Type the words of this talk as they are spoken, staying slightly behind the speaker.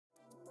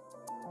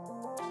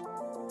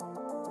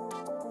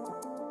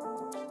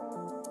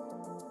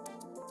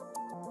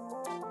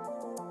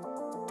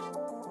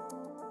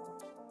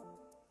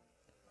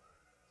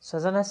So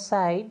as an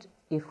aside,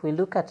 if we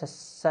look at a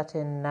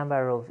certain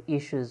number of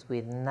issues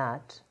with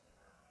NAT,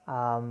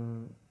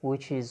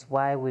 which is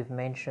why we've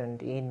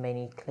mentioned in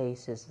many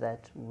cases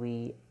that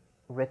we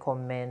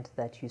recommend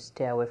that you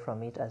stay away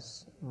from it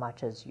as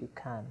much as you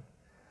can.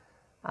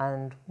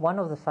 And one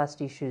of the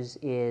first issues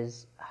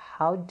is,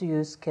 how do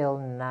you scale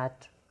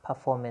NAT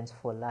performance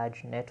for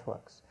large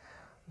networks?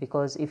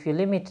 Because if you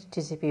limit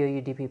TCP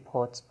or UDP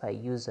ports per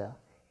user,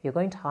 you're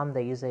going to harm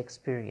the user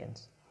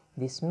experience.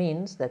 This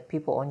means that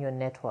people on your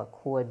network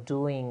who are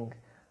doing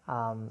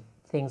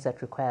things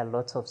that require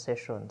lots of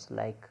sessions,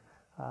 like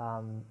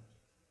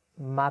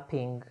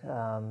mapping,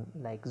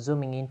 like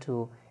zooming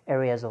into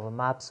areas of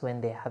maps when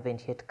they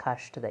haven't yet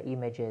cached the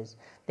images,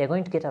 they're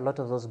going to get a lot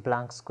of those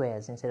blank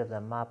squares instead of the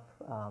map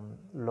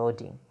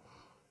loading.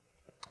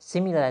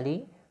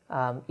 Similarly,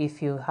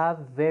 if you have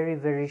very,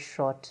 very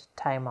short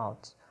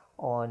timeouts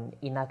on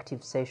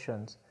inactive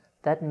sessions,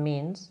 that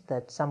means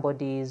that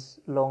somebody's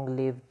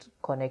long-lived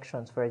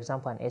connections, for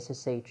example an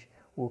SSH,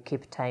 will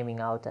keep timing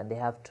out and they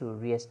have to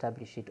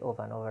re-establish it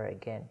over and over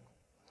again.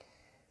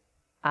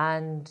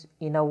 And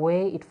in a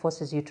way, it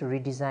forces you to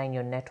redesign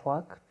your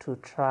network to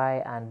try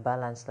and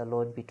balance the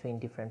load between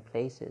different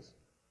places.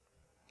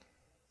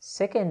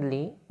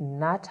 Secondly,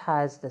 NAT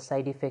has the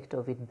side effect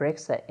of it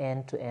breaks the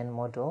end-to-end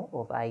model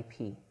of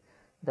IP.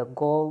 The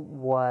goal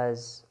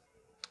was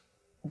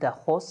the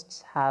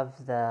hosts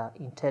have the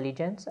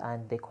intelligence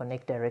and they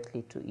connect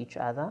directly to each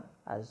other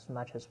as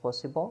much as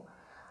possible,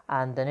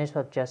 and the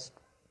network just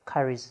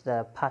carries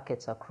the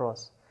packets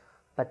across.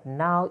 But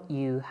now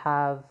you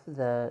have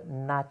the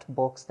NAT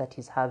box that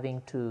is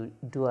having to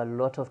do a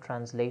lot of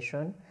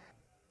translation.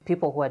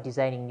 People who are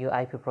designing new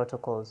IP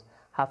protocols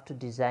have to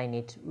design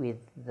it with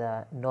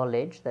the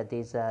knowledge that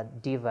there's a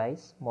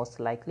device, most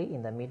likely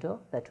in the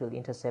middle, that will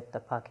intercept the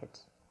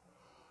packets.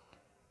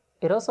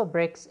 It also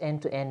breaks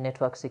end-to-end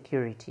network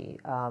security.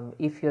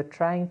 If you're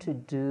trying to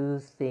do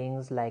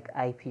things like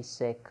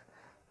IPsec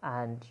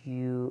and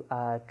you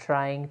are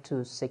trying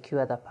to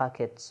secure the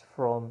packets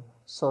from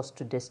source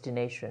to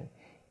destination,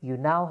 you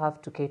now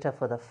have to cater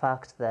for the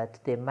fact that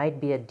there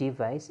might be a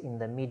device in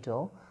the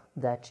middle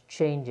that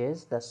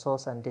changes the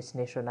source and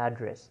destination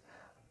address.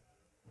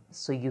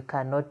 So you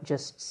cannot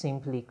just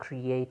simply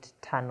create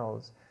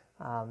tunnels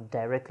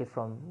directly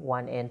from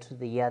one end to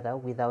the other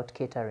without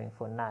catering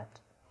for NAT.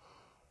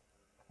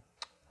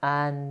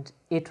 And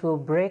it will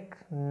break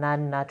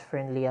non-NAT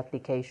friendly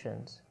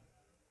applications,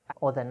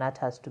 or the NAT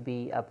has to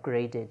be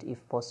upgraded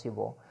if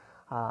possible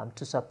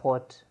to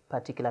support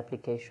particular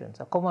applications.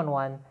 A common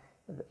one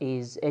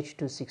is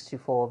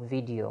H.264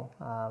 video,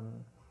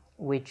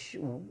 which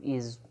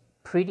is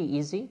pretty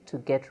easy to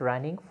get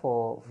running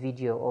for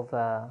video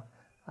over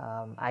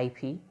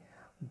IP,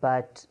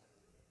 but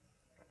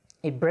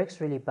it breaks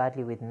really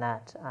badly with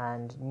NAT,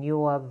 and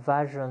newer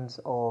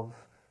versions of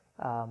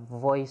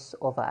voice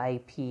over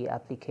IP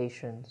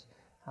applications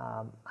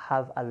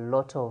have a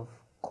lot of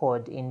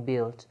code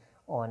inbuilt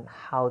on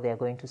how they're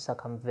going to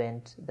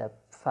circumvent the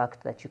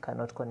fact that you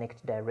cannot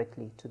connect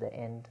directly to the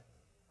end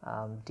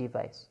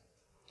device.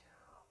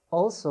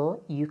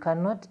 Also, you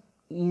cannot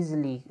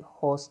easily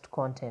host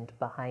content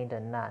behind a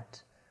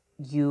NAT.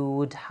 You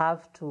would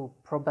have to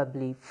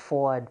probably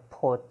forward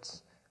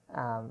ports,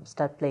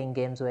 start playing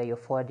games where you're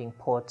forwarding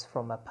ports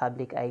from a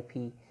public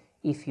IP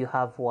if you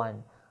have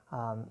one.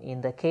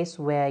 In the case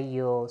where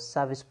your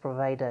service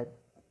provider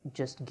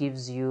just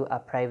gives you a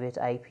private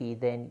IP,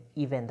 then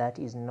even that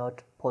is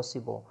not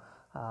possible.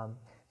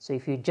 So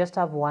if you just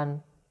have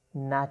one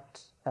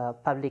NAT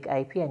public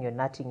IP and you're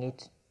NATing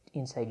it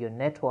inside your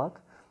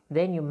network,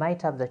 then you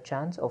might have the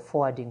chance of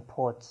forwarding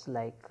ports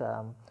like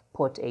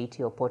port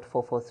 80 or port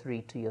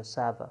 443 to your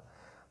server.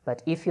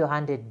 But if you're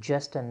handed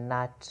just a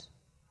NAT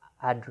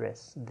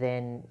address,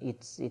 then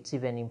it's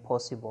even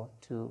impossible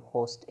to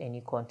host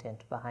any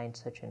content behind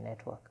such a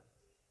network.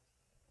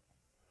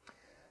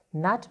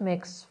 NAT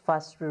makes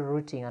fast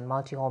rerouting and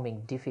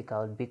multi-homing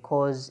difficult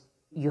because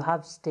you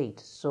have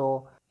state.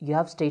 So you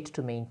have state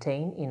to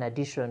maintain in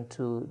addition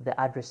to the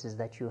addresses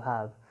that you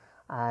have.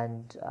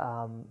 And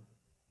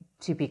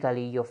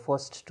typically you're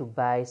forced to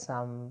buy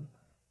some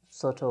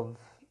sort of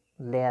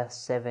layer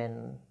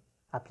 7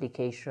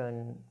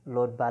 application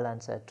load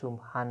balancer to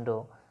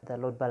handle the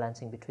load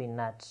balancing between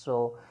NAT.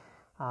 So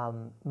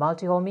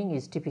multi-homing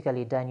is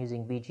typically done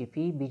using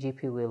BGP.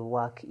 BGP will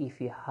work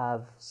if you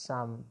have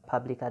some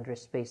public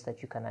address space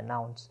that you can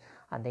announce,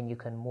 and then you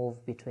can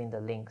move between the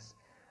links.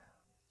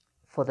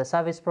 For the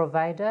service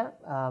provider,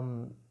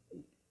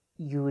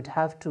 you would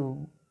have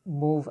to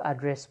move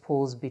address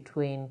pools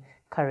between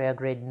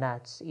carrier-grade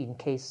NATs in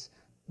case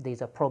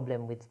there's a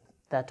problem with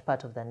that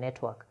part of the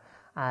network.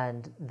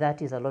 And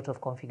that is a lot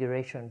of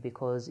configuration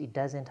because it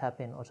doesn't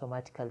happen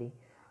automatically.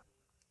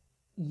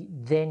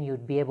 Then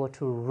you'd be able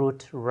to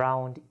route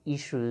round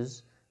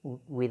issues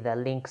with the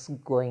links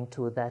going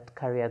to that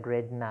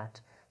carrier-grade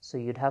NAT. So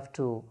you'd have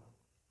to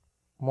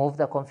move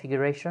the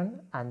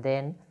configuration and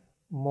then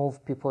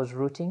move people's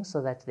routing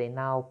so that they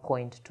now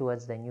point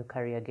towards the new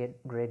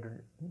carrier-grade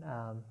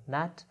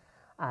NAT,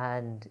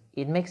 and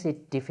it makes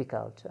it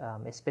difficult,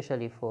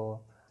 especially for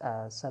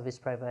service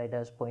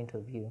providers' point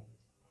of view.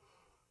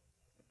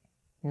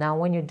 Now,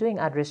 when you're doing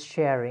address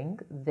sharing,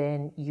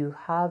 then you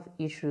have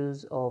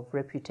issues of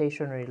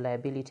reputation,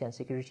 reliability, and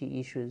security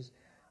issues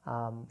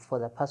for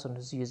the person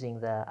who's using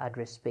the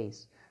address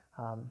space,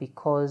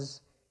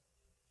 because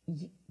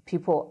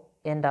people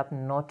end up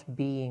not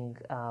being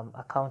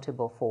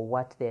accountable for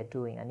what they're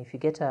doing. And if you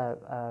get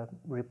a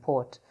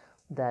report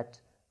that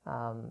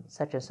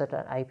such and such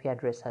an IP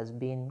address has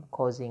been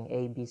causing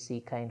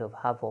ABC kind of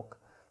havoc,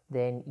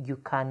 then you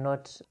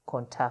cannot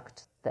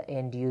contact the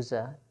end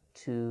user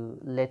to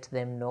let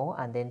them know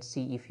and then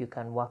see if you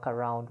can work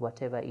around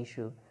whatever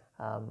issue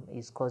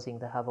is causing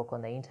the havoc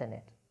on the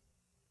internet.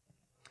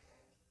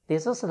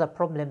 There's also the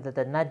problem that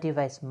the NAT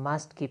device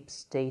must keep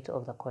state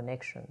of the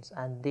connections,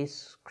 and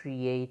this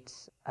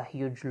creates a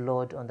huge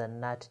load on the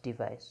NAT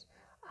device.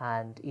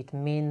 And it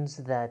means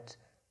that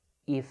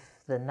if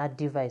the NAT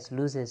device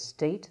loses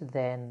state,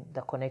 then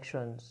the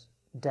connections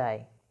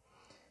die.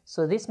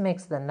 So this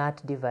makes the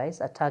NAT device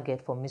a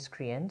target for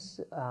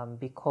miscreants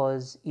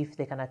because if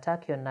they can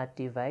attack your NAT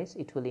device,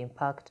 it will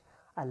impact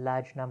a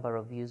large number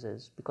of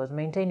users, because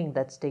maintaining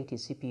that state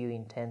is CPU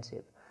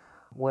intensive.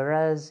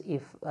 Whereas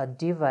if a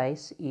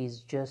device is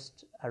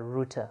just a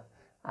router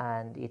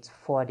and it's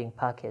forwarding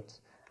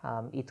packets,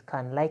 it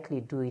can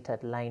likely do it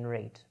at line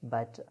rate,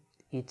 but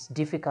it's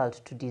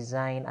difficult to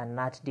design a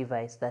NAT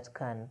device that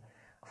can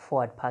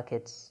forward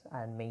packets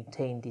and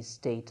maintain this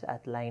state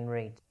at line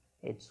rate.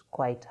 It's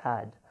quite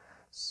hard.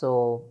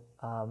 So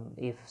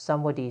if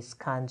somebody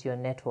scans your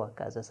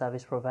network as a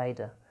service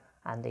provider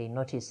and they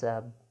notice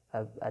a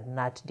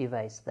NAT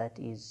device that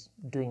is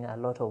doing a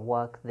lot of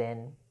work,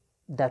 then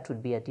that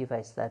would be a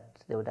device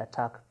that they would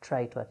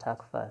try to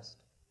attack first.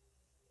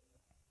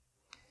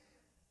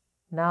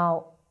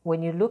 Now,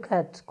 when you look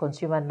at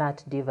consumer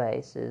NAT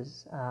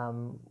devices,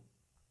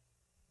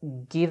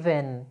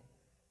 given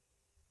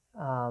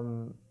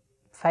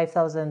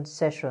 5,000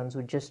 sessions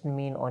would just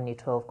mean only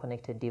 12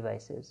 connected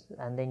devices,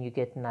 and then you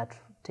get NAT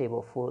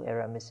table full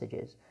error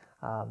messages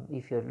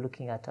if you're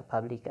looking at a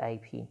public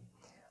IP.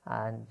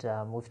 And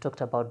we've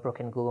talked about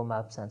broken Google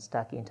Maps and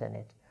stuck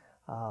internet.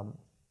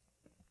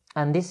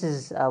 And this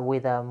is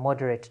with a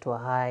moderate to a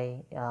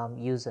high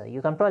user.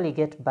 You can probably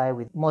get by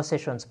with more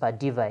sessions per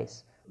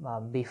device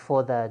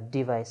before the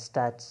device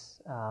starts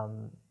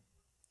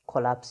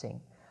collapsing.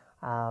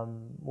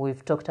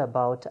 We've talked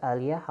about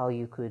earlier how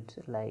you could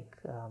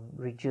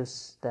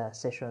reduce the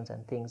sessions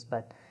and things,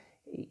 but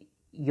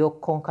your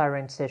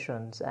concurrent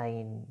sessions are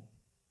in,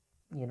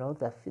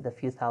 the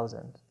few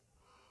thousands.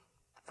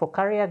 For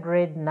carrier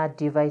grade NAT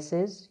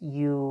devices,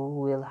 you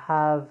will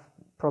have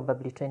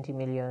probably 20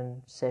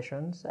 million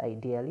sessions,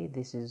 ideally.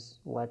 This is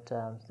what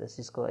the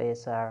Cisco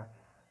ASR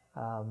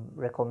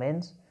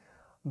recommends.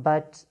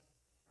 But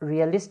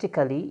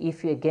realistically,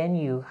 if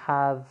you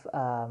have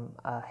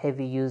a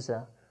heavy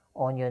user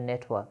on your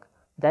network,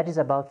 that is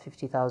about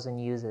 50,000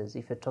 users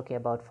if you're talking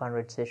about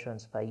 400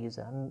 sessions per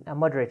user, a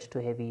moderate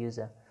to heavy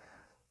user.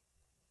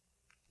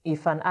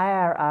 If an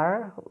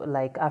IRR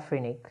like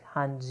Afrinic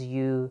hands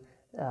you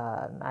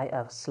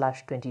a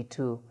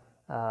 /22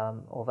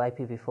 of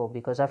IPv4,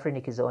 because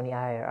Afrinic is the only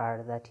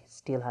IRR that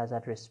still has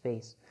address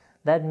space,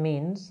 that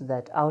means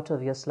that out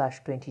of your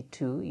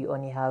 /22, you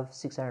only have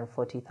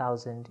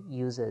 640,000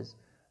 users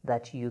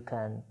that you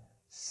can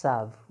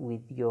serve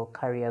with your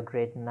carrier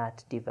grade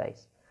NAT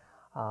device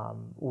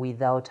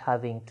without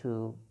having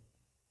to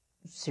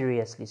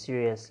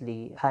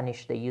seriously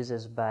punish the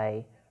users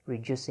by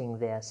reducing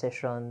their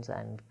sessions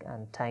and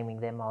timing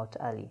them out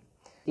early.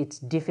 It's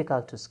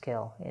difficult to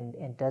scale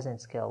and doesn't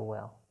scale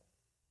well.